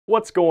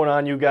What's going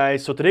on, you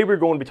guys? So today we're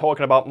going to be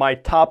talking about my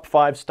top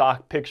 5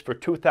 stock picks for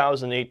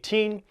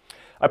 2018.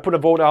 I put a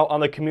vote out on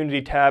the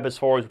community tab as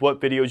far as what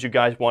videos you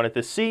guys wanted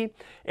to see,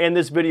 and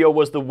this video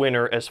was the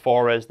winner as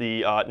far as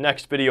the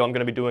next video I'm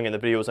going to be doing and the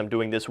videos I'm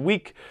doing this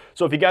week.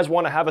 So if you guys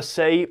want to have a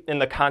say in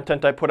the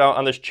content I put out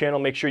on this channel,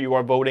 make sure you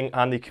are voting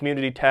on the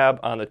community tab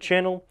on the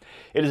channel.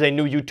 It is a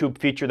new YouTube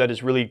feature that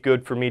is really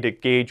good for me to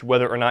gauge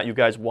whether or not you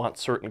guys want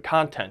certain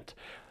content.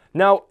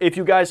 Now, if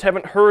you guys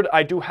haven't heard,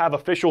 I do have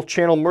official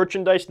channel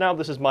merchandise now.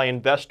 This is my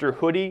investor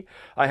hoodie.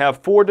 I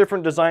have 4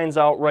 different designs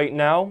out right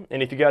now,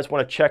 and if you guys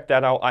want to check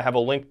that out, I have a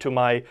link to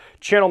my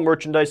channel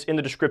merchandise in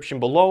the description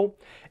below.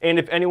 And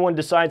if anyone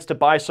decides to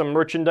buy some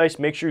merchandise,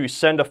 make sure you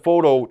send a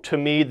photo to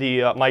me.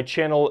 My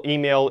channel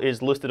email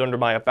is listed under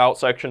my About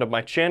section of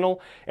my channel,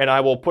 and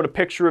I will put a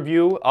picture of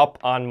you up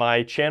on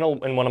my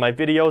channel in one of my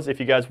videos if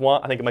you guys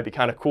want. I think it might be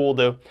kind of cool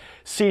to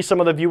see some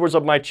of the viewers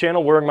of my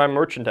channel wearing my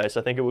merchandise.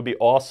 I think it would be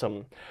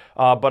awesome.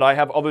 But I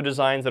have other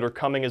designs that are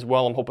coming as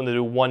well. I'm hoping to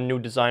do 1 new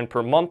design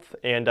per month,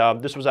 and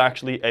this was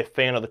actually a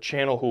fan of the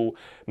channel who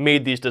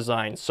made these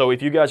designs. So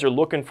if you guys are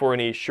looking for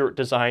any shirt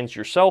designs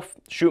yourself,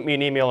 shoot me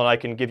an email and I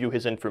can give you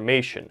his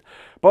information.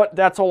 But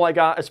that's all I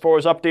got as far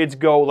as updates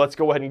go. Let's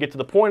go ahead and get to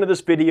the point of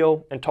this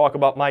video and talk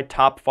about my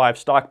top 5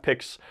 stock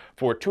picks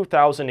for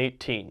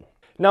 2018.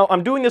 Now,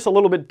 I'm doing this a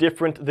little bit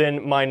different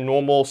than my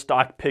normal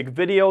stock pick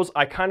videos.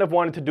 I kind of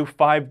wanted to do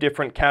 5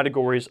 different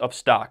categories of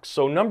stocks.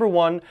 So number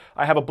 1,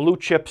 I have a blue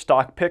chip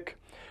stock pick.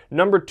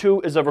 Number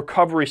 2 is a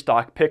recovery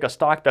stock pick, a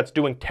stock that's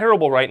doing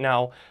terrible right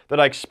now that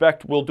I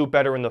expect will do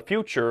better in the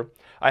future.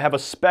 I have a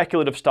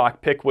speculative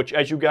stock pick, which,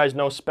 as you guys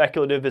know,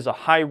 speculative is a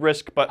high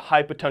risk but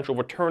high potential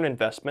return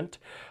investment.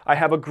 I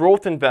have a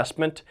growth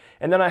investment,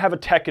 and then I have a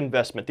tech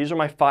investment. These are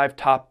my 5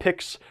 top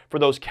picks for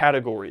those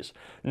categories.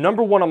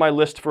 Number 1 on my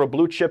list for a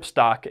blue chip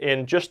stock,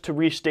 and just to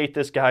restate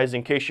this, guys,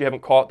 in case you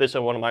haven't caught this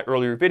in one of my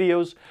earlier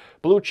videos,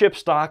 blue chip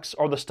stocks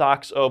are the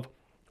stocks of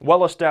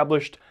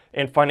well-established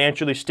and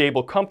financially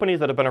stable companies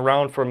that have been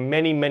around for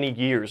many, many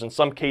years, in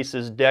some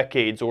cases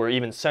decades or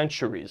even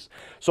centuries.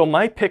 So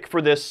my pick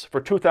for this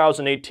for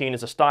 2018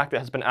 is a stock that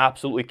has been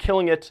absolutely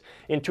killing it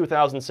in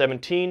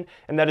 2017,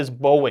 and that is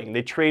Boeing.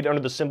 They trade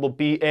under the symbol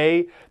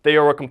BA. They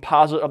are a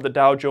composite of the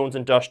Dow Jones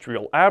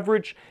Industrial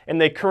Average, and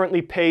they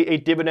currently pay a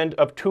dividend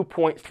of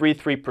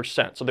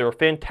 2.33%. So they're a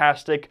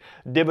fantastic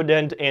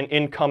dividend and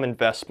income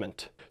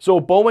investment.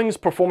 So Boeing's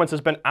performance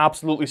has been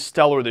absolutely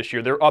stellar this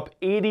year. They're up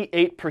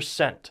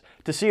 88%.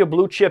 To see a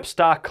blue chip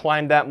stock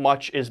climb that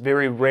much is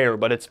very rare,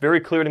 but it's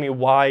very clear to me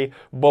why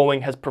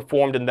Boeing has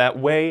performed in that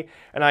way,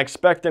 and I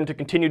expect them to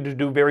continue to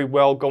do very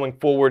well going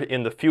forward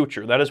in the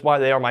future. That is why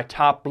they are my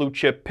top blue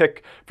chip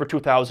pick for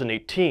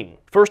 2018.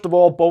 First of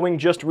all, Boeing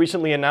just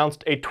recently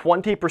announced a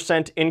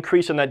 20%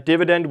 increase in that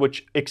dividend,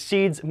 which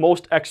exceeds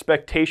most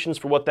expectations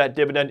for what that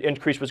dividend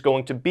increase was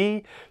going to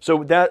be.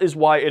 So that is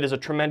why it is a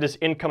tremendous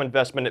income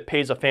investment. It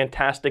pays a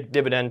fantastic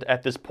dividend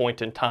at this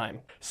point in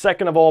time.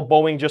 Second of all,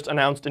 Boeing just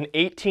announced an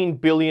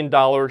 $18 billion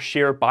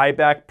share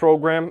buyback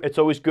program. It's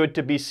always good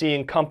to be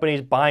seeing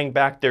companies buying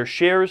back their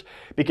shares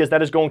because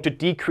that is going to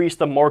decrease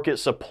the market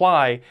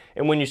supply.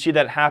 And when you see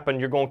that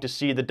happen, you're going to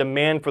see the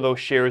demand for those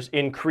shares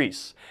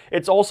increase.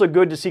 It's also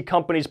good to see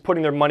companies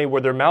putting their money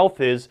where their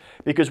mouth is,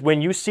 because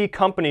when you see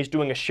companies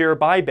doing a share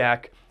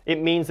buyback, it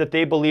means that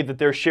they believe that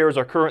their shares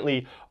are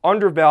currently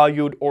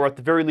undervalued or at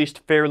the very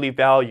least fairly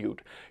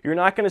valued. You're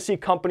not going to see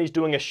companies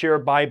doing a share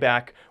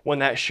buyback when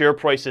that share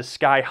price is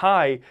sky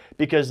high,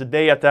 because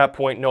they at that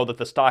point know that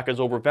the stock is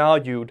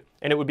overvalued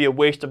and it would be a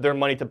waste of their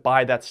money to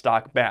buy that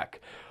stock back.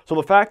 So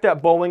the fact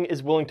that Boeing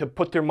is willing to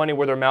put their money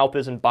where their mouth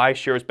is and buy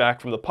shares back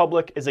from the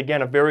public is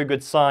again a very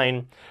good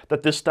sign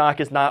that this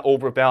stock is not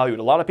overvalued.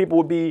 A lot of people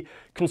would be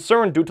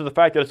concerned due to the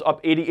fact that it's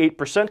up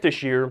 88%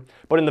 this year,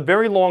 but in the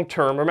very long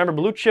term, remember,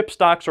 blue chip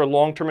stocks are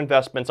long-term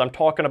investments. I'm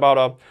talking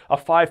about a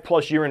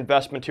 5+ year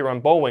investment here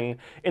on Boeing.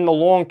 In the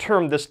long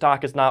term, this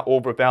stock is not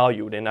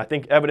overvalued, and I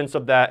think evidence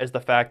of that is the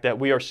fact that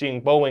we are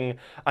seeing Boeing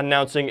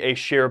announcing a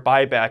share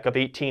buyback of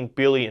 $18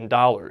 billion.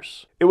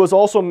 It was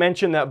also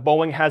mentioned that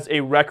Boeing has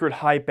a record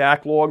high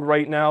backlog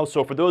right now.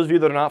 So for those of you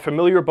that are not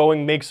familiar,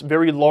 Boeing makes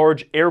very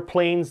large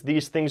airplanes.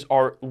 These things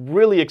are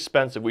really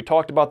expensive. We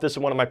talked about this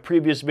in one of my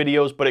previous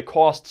videos, but it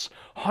costs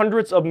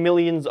hundreds of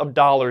millions of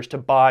dollars to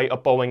buy a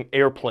Boeing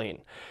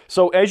airplane.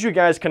 So as you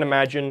guys can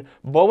imagine,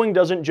 Boeing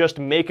doesn't just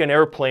make an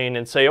airplane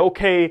and say,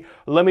 okay,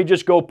 let me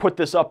just go put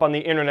this up on the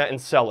internet and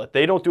sell it.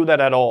 They don't do that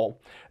at all.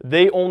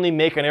 They only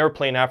make an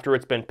airplane after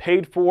it's been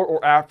paid for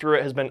or after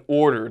it has been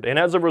ordered. And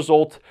as a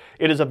result,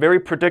 it is a very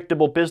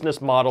predictable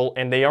business model,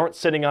 and they aren't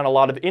sitting on a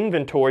lot of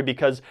inventory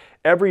because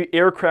every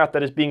aircraft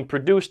that is being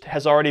produced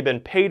has already been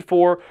paid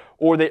for,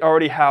 or they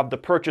already have the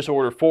purchase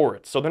order for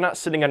it. So they're not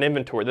sitting on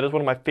inventory. That is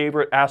one of my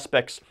favorite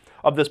aspects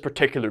of this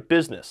particular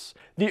business.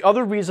 The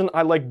other reason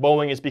I like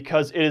Boeing is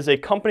because it is a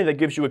company that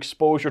gives you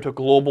exposure to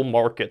global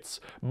markets.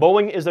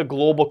 Boeing is a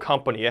global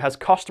company. It has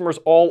customers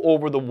all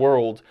over the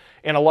world,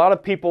 and a lot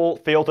of people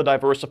fail to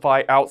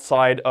diversify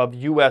outside of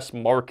US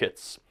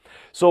markets.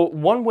 So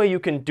one way you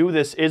can do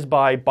this is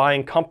by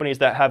buying companies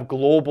that have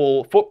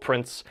global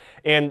footprints.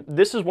 And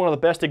this is one of the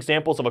best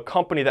examples of a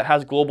company that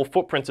has global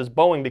footprints is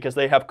Boeing, because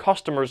they have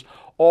customers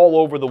all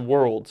over the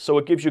world. So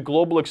it gives you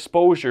global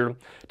exposure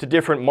to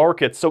different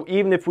markets. So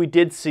even if we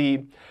did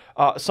see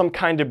some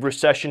kind of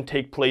recession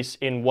take place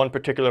in one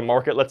particular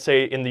market, let's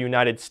say in the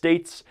United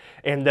States,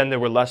 and then there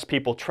were less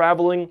people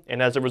traveling,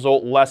 and as a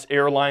result, less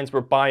airlines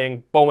were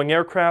buying Boeing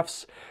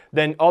aircrafts,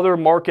 then other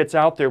markets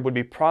out there would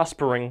be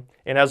prospering,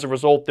 and as a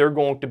result, they're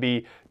going to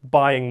be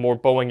buying more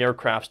Boeing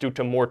aircrafts due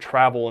to more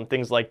travel and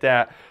things like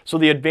that. So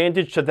the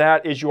advantage to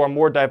that is you are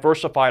more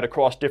diversified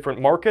across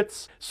different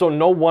markets, so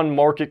no one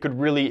market could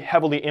really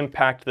heavily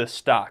impact this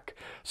stock.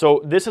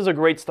 So this is a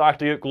great stock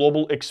to get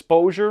global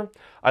exposure.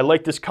 I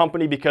like this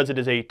company because it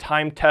is a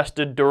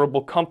time-tested,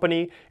 durable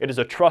company. It is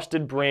a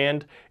trusted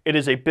brand. It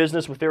is a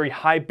business with very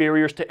high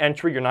barriers to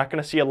entry. You're not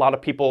going to see a lot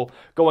of people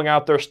going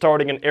out there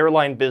starting an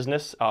airline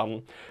business.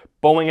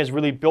 Boeing has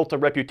really built a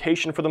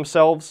reputation for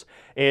themselves,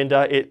 and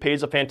it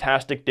pays a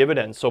fantastic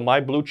dividend. So my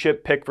blue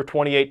chip pick for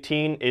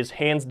 2018 is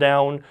hands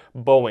down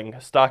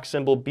Boeing, stock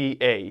symbol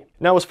BA.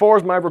 Now, as far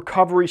as my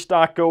recovery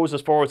stock goes,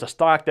 as far as a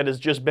stock that has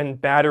just been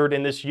battered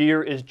in this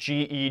year, is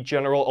GE,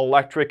 General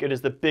Electric. It is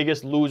the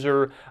biggest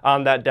loser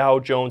on that Dow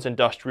Jones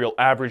Industrial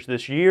Average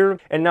this year.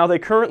 And now they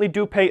currently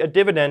do pay a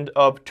dividend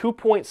of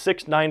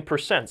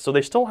 2.69%. So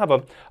they still have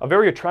a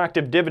very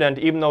attractive dividend,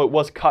 even though it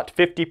was cut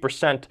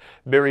 50%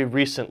 very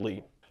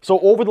recently. So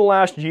over the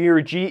last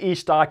year, GE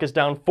stock is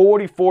down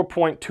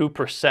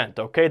 44.2%,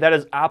 okay? That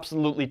is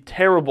absolutely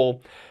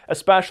terrible,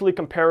 especially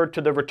compared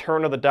to the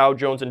return of the Dow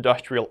Jones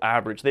Industrial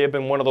Average. They have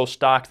been one of those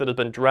stocks that has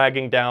been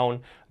dragging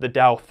down the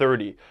Dow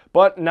 30.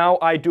 But now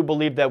I do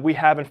believe that we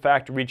have in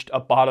fact reached a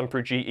bottom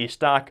for GE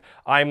stock.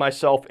 I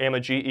myself am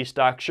a GE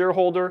stock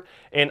shareholder,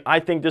 and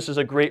I think this is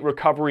a great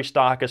recovery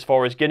stock as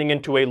far as getting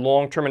into a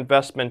long-term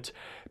investment,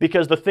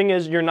 because the thing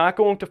is, you're not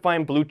going to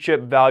find blue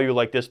chip value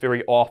like this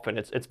very often.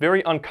 It's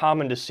very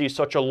uncommon to see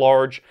such a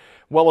large,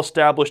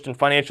 well-established and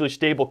financially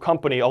stable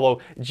company,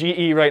 although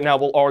GE right now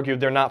will argue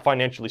they're not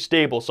financially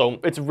stable. So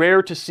it's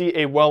rare to see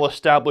a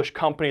well-established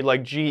company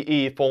like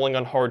GE falling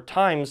on hard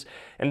times,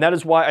 and that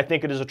is why I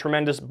think it is a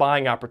tremendous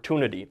buying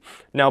opportunity.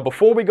 Now,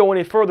 before we go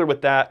any further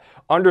with that,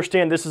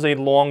 understand this is a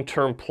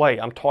long-term play.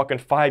 I'm talking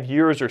 5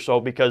 years or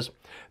so, because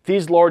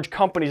these large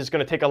companies, it's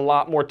going to take a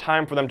lot more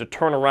time for them to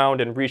turn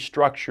around and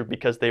restructure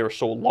because they are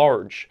so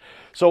large.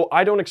 So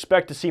I don't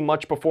expect to see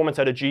much performance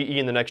out of GE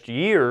in the next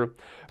year,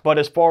 but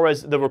as far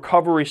as the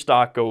recovery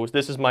stock goes,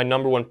 this is my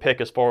 #1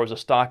 pick as far as a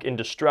stock in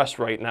distress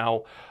right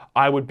now.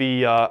 I would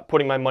be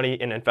putting my money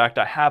in fact,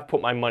 I have put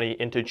my money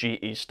into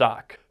GE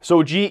stock.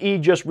 So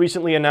GE just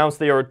recently announced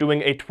they are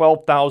doing a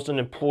 12,000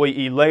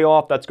 employee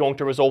layoff. That's going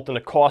to result in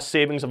a cost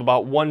savings of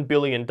about $1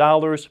 billion.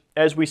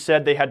 As we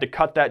said, they had to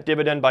cut that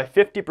dividend by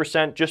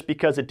 50% just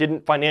because it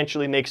didn't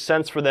financially make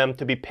sense for them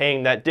to be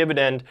paying that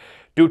dividend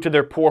due to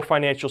their poor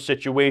financial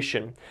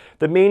situation.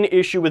 The main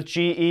issue with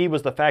GE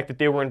was the fact that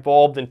they were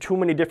involved in too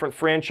many different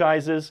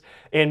franchises,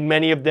 and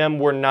many of them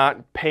were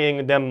not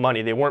paying them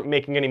money. They weren't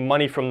making any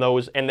money from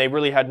those, and they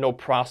really had no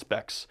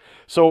prospects.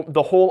 So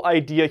the whole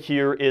idea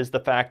here is the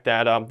fact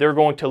that they're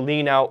going to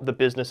lean out the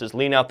businesses,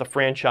 lean out the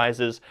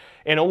franchises,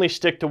 and only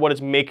stick to what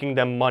is making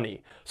them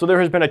money. So there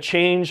has been a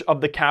change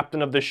of the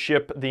captain of the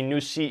ship. The new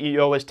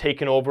CEO has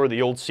taken over,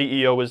 the old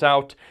CEO is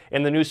out,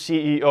 and the new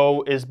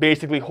CEO is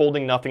basically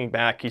holding nothing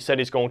back. He said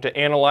he's going to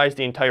analyze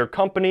the entire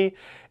company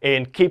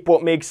and keep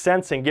what makes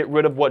sense and get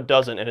rid of what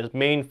doesn't. And his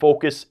main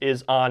focus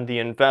is on the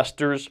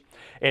investors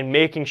and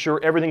making sure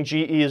everything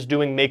GE is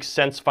doing makes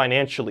sense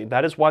financially.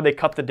 That is why they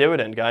cut the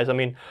dividend, guys. I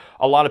mean,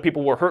 a lot of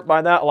people were hurt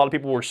by that. A lot of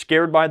people were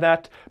scared by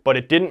that, but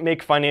it didn't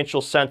make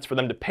financial sense for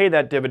them to pay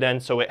that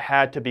dividend, so it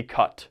had to be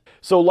cut.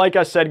 So like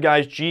I said,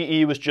 guys,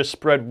 GE was just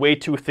spread way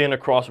too thin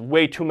across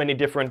way too many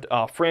different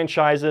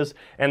franchises,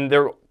 and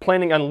they're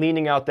planning on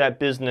leaning out that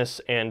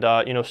business and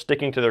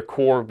sticking to their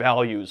core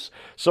values.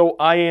 So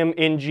I am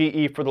in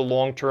GE for the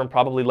long term,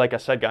 probably, like I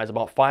said, guys,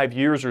 about 5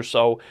 years or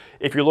so.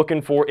 If you're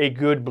looking for a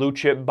good blue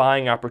chip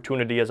buying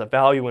opportunity as a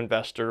value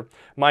investor,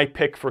 my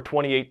pick for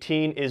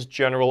 2018 is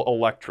General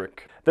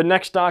Electric. The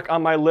next stock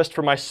on my list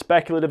for my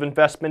speculative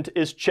investment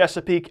is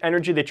Chesapeake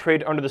Energy. They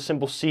trade under the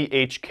symbol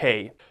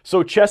CHK.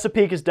 So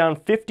Chesapeake is down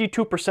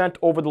 52%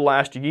 over the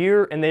last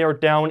year, and they are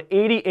down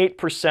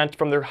 88%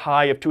 from their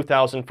high of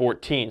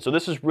 2014. So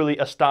this is really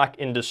a stock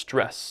in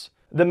distress.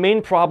 The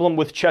main problem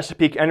with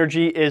Chesapeake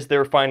Energy is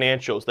their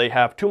financials. They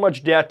have too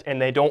much debt and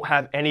they don't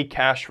have any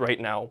cash right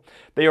now.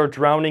 They are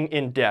drowning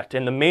in debt,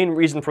 and the main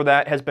reason for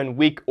that has been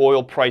weak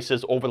oil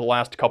prices over the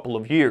last couple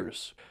of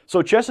years.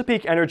 So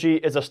Chesapeake Energy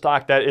is a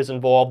stock that is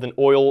involved in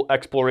oil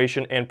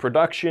exploration and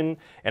production,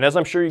 and as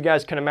I'm sure you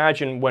guys can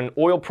imagine, when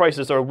oil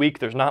prices are weak,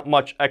 there's not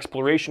much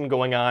exploration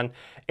going on,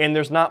 and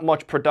there's not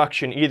much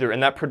production either,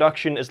 and that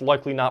production is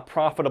likely not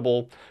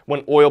profitable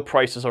when oil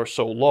prices are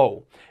so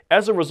low.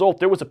 As a result,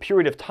 there was a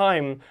period of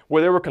time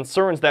where there were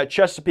concerns that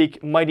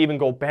Chesapeake might even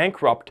go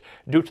bankrupt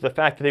due to the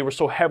fact that they were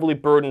so heavily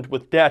burdened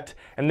with debt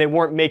and they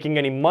weren't making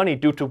any money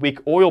due to weak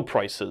oil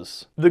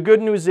prices. The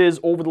good news is,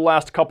 over the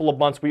last couple of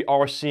months, we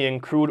are seeing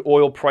crude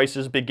oil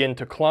prices begin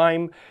to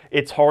climb.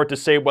 It's hard to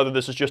say whether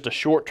this is just a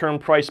short-term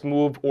price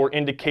move or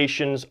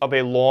indications of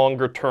a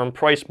longer-term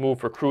price move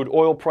for crude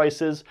oil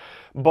prices.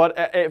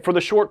 But for the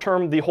short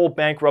term, the whole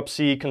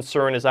bankruptcy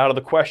concern is out of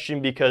the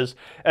question, because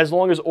as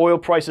long as oil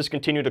prices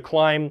continue to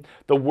climb,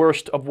 the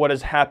worst of what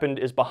has happened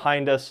is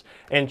behind us,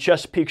 and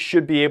Chesapeake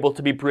should be able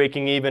to be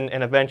breaking even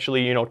and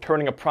eventually,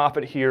 turning a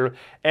profit here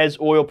as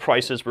oil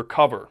prices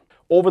recover.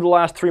 Over the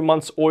last 3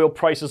 months, oil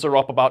prices are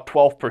up about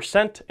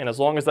 12%, and as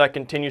long as that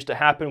continues to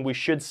happen, we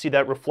should see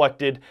that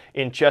reflected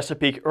in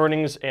Chesapeake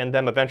earnings and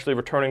them eventually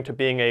returning to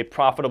being a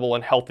profitable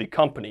and healthy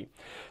company.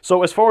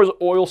 So as far as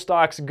oil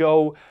stocks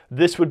go,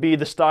 this would be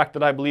the stock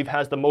that I believe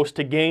has the most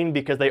to gain,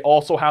 because they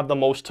also have the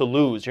most to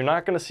lose. You're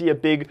not going to see a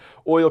big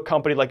oil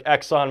company like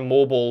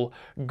ExxonMobil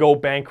go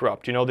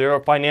bankrupt. They're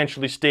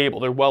financially stable,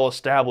 they're well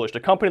established. A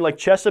company like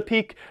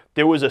Chesapeake,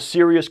 there was a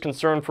serious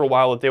concern for a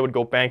while that they would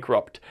go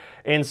bankrupt.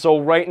 And so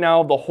right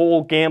now, the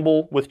whole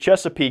gamble with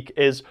Chesapeake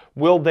is,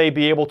 will they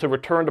be able to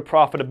return to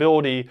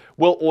profitability?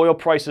 Will oil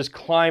prices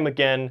climb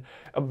again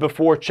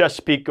before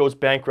Chesapeake goes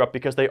bankrupt,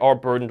 because they are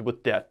burdened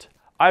with debt?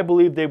 I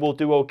believe they will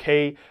do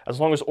okay as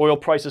long as oil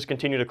prices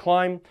continue to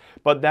climb,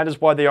 but that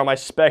is why they are my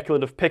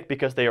speculative pick,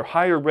 because they are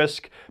higher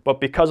risk, but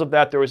because of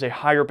that, there is a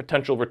higher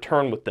potential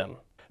return with them.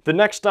 The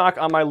next stock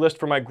on my list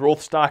for my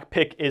growth stock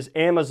pick is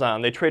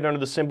Amazon. They trade under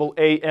the symbol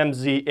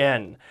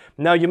AMZN.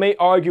 Now, you may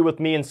argue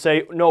with me and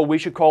say, no, we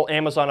should call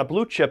Amazon a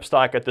blue chip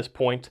stock at this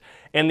point.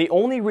 And the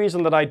only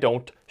reason that I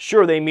don't,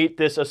 sure, they meet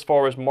this as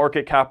far as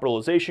market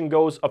capitalization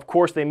goes. Of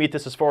course, they meet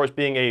this as far as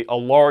being a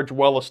large,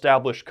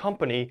 well-established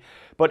company.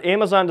 But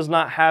Amazon does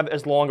not have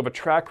as long of a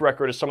track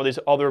record as some of these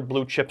other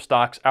blue chip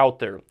stocks out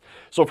there.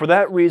 So for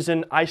that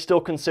reason, I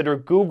still consider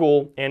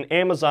Google and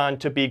Amazon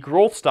to be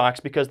growth stocks,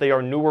 because they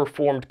are newer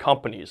formed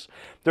companies.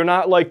 They're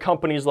not like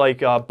companies like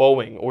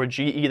Boeing or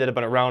GE that have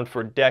been around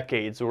for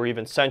decades or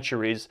even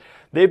centuries.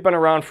 They've been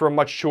around for a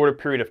much shorter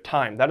period of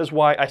time. That is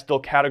why I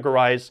still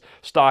categorize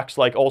stocks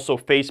like also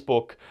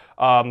Facebook,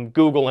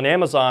 Google, and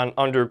Amazon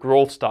under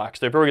growth stocks.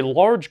 They're very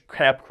large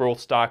cap growth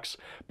stocks,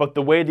 but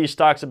the way these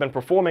stocks have been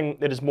performing,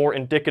 it is more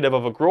indicative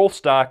of a growth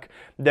stock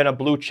than a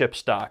blue chip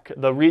stock.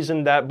 The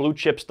reason that blue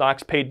chip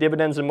stocks pay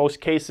dividends in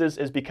most cases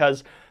is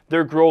because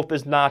their growth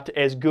is not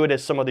as good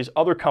as some of these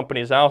other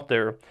companies out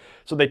there.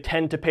 So they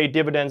tend to pay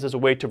dividends as a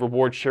way to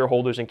reward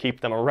shareholders and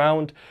keep them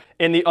around.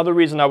 And the other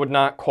reason I would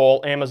not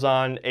call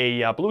Amazon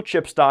a blue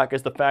chip stock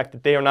is the fact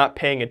that they are not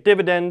paying a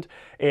dividend,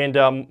 and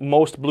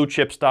most blue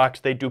chip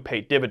stocks, they do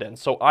pay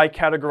dividends. So I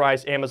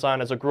categorize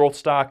Amazon as a growth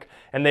stock,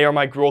 and they are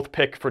my growth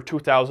pick for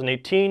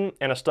 2018,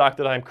 and a stock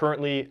that I'm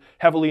currently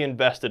heavily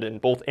invested in,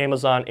 both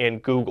Amazon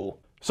and Google.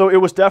 So it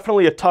was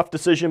definitely a tough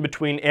decision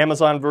between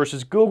Amazon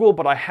versus Google,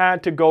 but I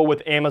had to go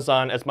with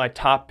Amazon as my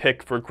top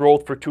pick for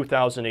growth for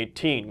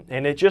 2018.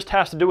 And it just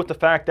has to do with the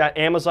fact that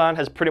Amazon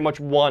has pretty much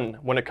won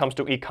when it comes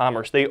to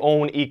e-commerce. They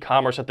own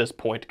e-commerce at this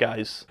point,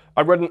 guys.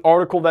 I read an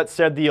article that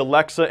said the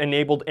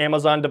Alexa-enabled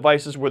Amazon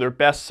devices were their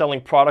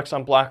best-selling products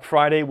on Black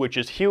Friday, which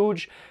is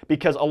huge,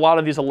 because a lot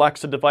of these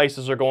Alexa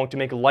devices are going to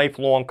make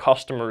lifelong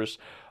customers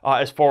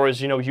as far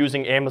as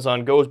using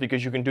Amazon goes,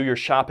 because you can do your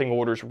shopping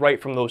orders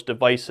right from those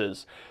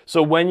devices.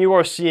 So when you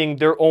are seeing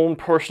their own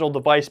personal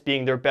device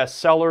being their best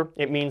seller,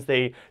 it means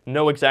they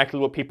know exactly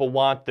what people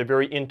want, they're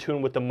very in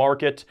tune with the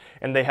market,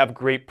 and they have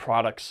great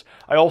products.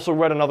 I also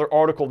read another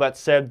article that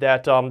said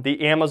that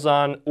the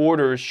Amazon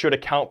orders should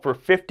account for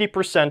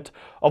 50%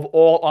 of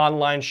all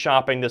online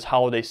shopping this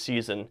holiday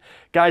season.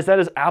 Guys, that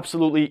is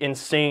absolutely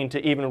insane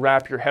to even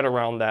wrap your head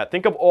around that.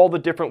 Think of all the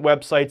different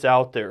websites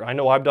out there. I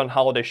know I've done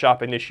holiday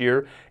shopping this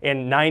year,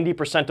 and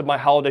 90% of my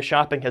holiday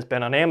shopping has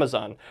been on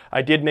Amazon.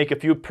 I did make a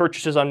few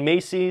purchases on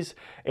Macy's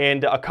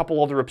and a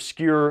couple other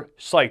obscure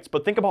sites,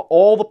 but think about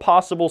all the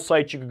possible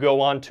sites you could go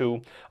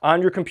onto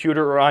on your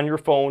computer or on your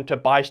phone to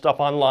buy stuff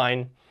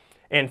online.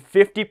 And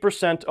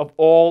 50% of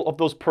all of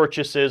those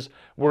purchases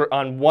were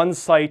on one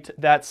site,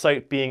 that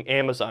site being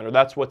Amazon, or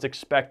that's what's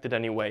expected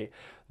anyway.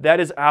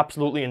 That is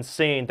absolutely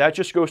insane. That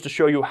just goes to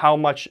show you how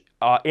much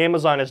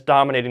Amazon is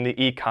dominating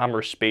the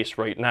e-commerce space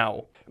right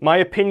now. My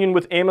opinion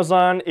with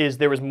Amazon is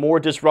there is more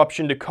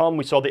disruption to come.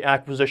 We saw the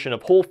acquisition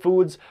of Whole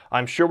Foods.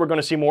 I'm sure we're going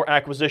to see more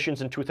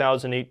acquisitions in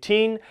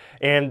 2018,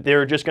 and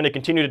they're just going to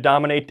continue to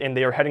dominate, and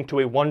they are heading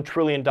to a $1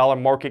 trillion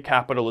market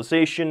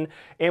capitalization.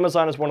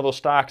 Amazon is one of those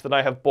stocks that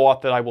I have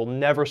bought that I will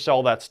never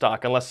sell that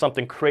stock unless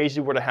something crazy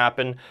were to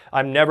happen.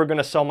 I'm never going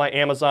to sell my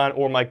Amazon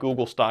or my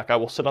Google stock. I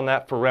will sit on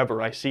that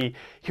forever. I see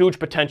huge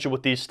potential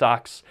with these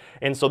stocks,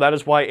 and so that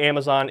is why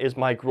Amazon is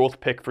my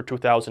growth pick for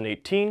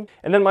 2018.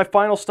 And then my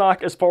final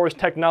stock as far as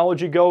technology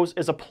technology goes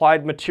is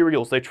Applied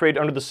Materials. They trade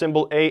under the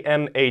symbol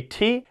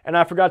AMAT. And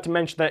I forgot to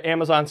mention that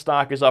Amazon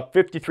stock is up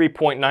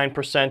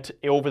 53.9%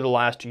 over the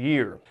last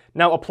year.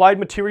 Now, Applied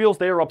Materials,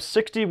 they are up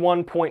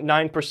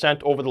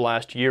 61.9% over the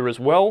last year as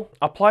well.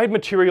 Applied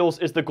Materials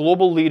is the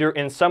global leader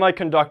in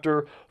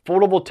semiconductor,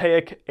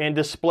 photovoltaic, and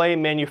display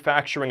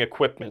manufacturing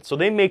equipment. So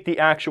they make the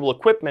actual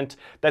equipment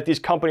that these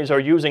companies are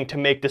using to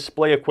make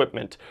display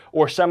equipment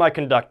or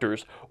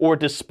semiconductors or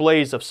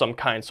displays of some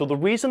kind. So the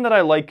reason that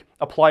I like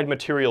Applied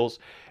Materials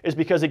is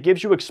because it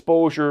gives you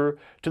exposure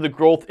to the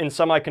growth in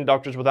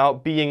semiconductors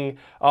without being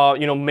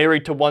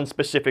married to one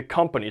specific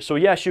company. So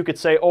yes, you could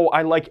say, oh,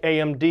 I like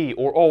AMD,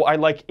 or oh, I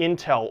like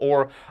Intel,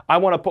 or I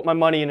want to put my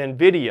money in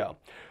NVIDIA.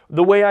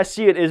 The way I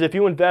see it is if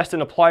you invest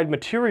in Applied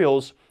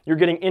Materials, you're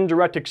getting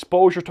indirect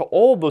exposure to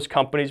all of those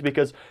companies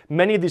because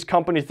many of these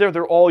companies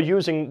they're all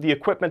using the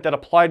equipment that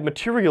Applied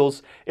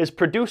Materials is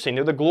producing.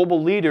 They're the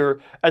global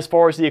leader as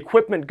far as the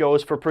equipment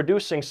goes for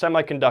producing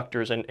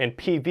semiconductors and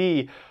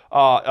PV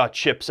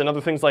chips and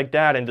other things like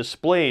that and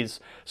displays.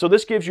 So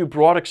this gives you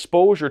broad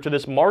exposure to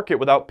this market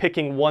without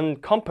picking one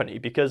company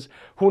because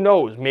who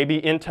knows,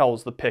 maybe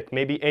Intel's the pick,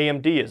 maybe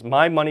AMD is.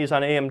 My money's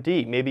on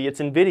AMD, maybe it's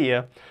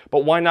NVIDIA,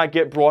 but why not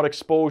get broad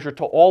exposure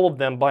to all of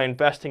them by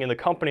investing in the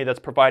company that's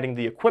providing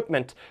the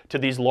equipment to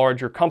these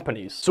larger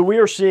companies? So we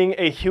are seeing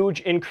a huge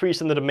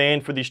increase in the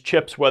demand for these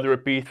chips, whether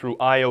it be through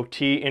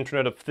IoT,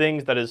 Internet of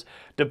Things, that is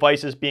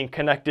devices being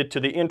connected to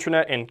the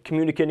internet and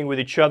communicating with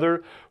each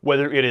other,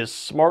 whether it is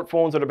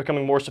smartphones that are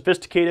becoming more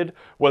sophisticated,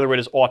 whether it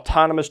is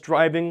autonomous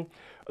driving.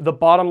 The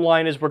bottom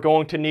line is we're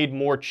going to need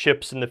more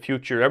chips in the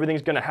future.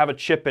 Everything's going to have a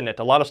chip in it.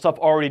 A lot of stuff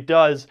already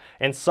does,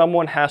 and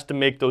someone has to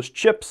make those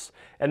chips,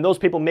 and those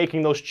people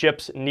making those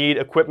chips need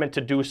equipment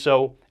to do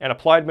so, and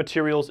Applied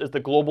Materials is the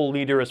global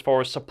leader as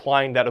far as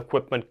supplying that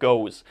equipment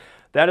goes.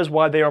 That is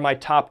why they are my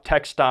top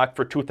tech stock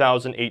for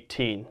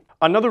 2018.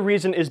 Another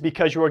reason is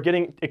because you are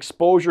getting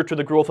exposure to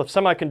the growth of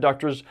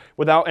semiconductors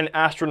without an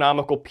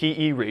astronomical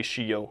PE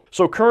ratio.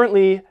 So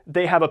currently,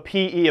 they have a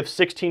PE of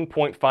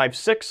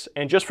 16.56,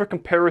 and just for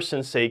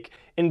comparison's sake,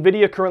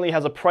 NVIDIA currently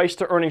has a price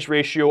to earnings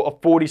ratio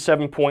of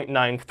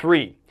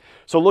 47.93.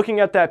 So looking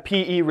at that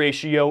PE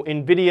ratio,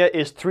 NVIDIA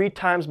is 3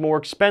 times more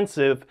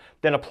expensive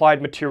than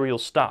Applied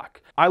Materials stock.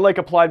 I like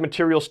Applied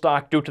Materials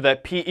stock due to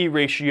that PE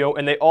ratio,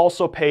 and they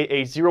also pay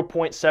a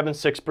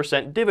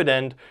 0.76%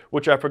 dividend,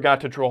 which I forgot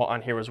to draw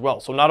on here as well.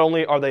 So not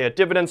only are they a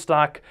dividend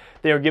stock,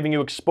 they are giving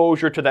you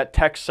exposure to that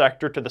tech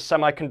sector, to the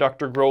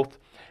semiconductor growth,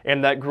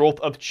 and that growth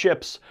of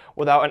chips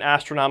without an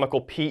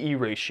astronomical PE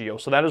ratio.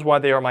 So that is why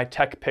they are my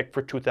tech pick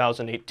for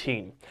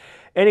 2018.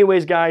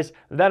 Anyways, guys,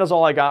 that is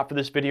all I got for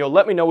this video.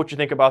 Let me know what you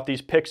think about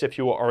these picks. If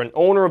you are an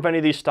owner of any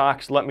of these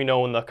stocks, let me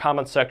know in the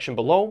comment section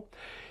below.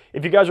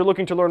 If you guys are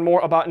looking to learn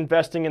more about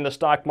investing in the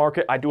stock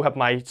market, I do have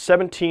my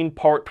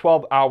 17-part,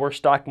 12-hour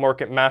stock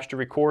market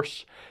mastery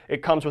course.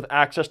 It comes with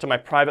access to my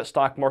private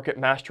stock market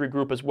mastery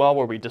group as well,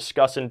 where we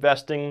discuss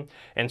investing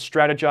and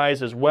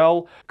strategize as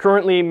well.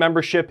 Currently,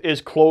 membership is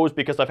closed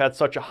because I've had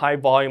such a high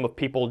volume of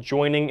people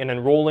joining and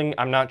enrolling.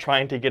 I'm not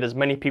trying to get as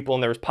many people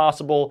in there as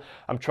possible.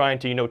 I'm trying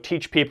to,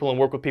 teach people and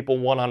work with people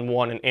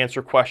one-on-one and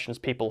answer questions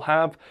people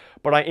have.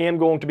 But I am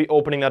going to be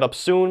opening that up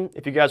soon.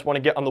 If you guys want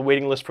to get on the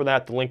waiting list for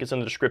that, the link is in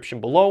the description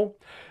below.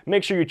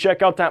 Make sure you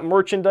check out that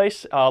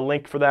merchandise.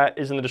 Link for that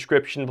is in the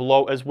description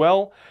below as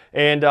well.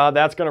 And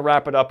that's going to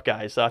wrap it up,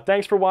 guys.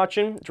 Thanks for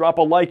watching. Drop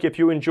a like if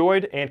you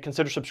enjoyed, and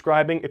consider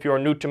subscribing if you are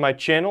new to my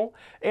channel.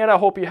 And I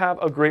hope you have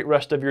a great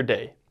rest of your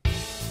day.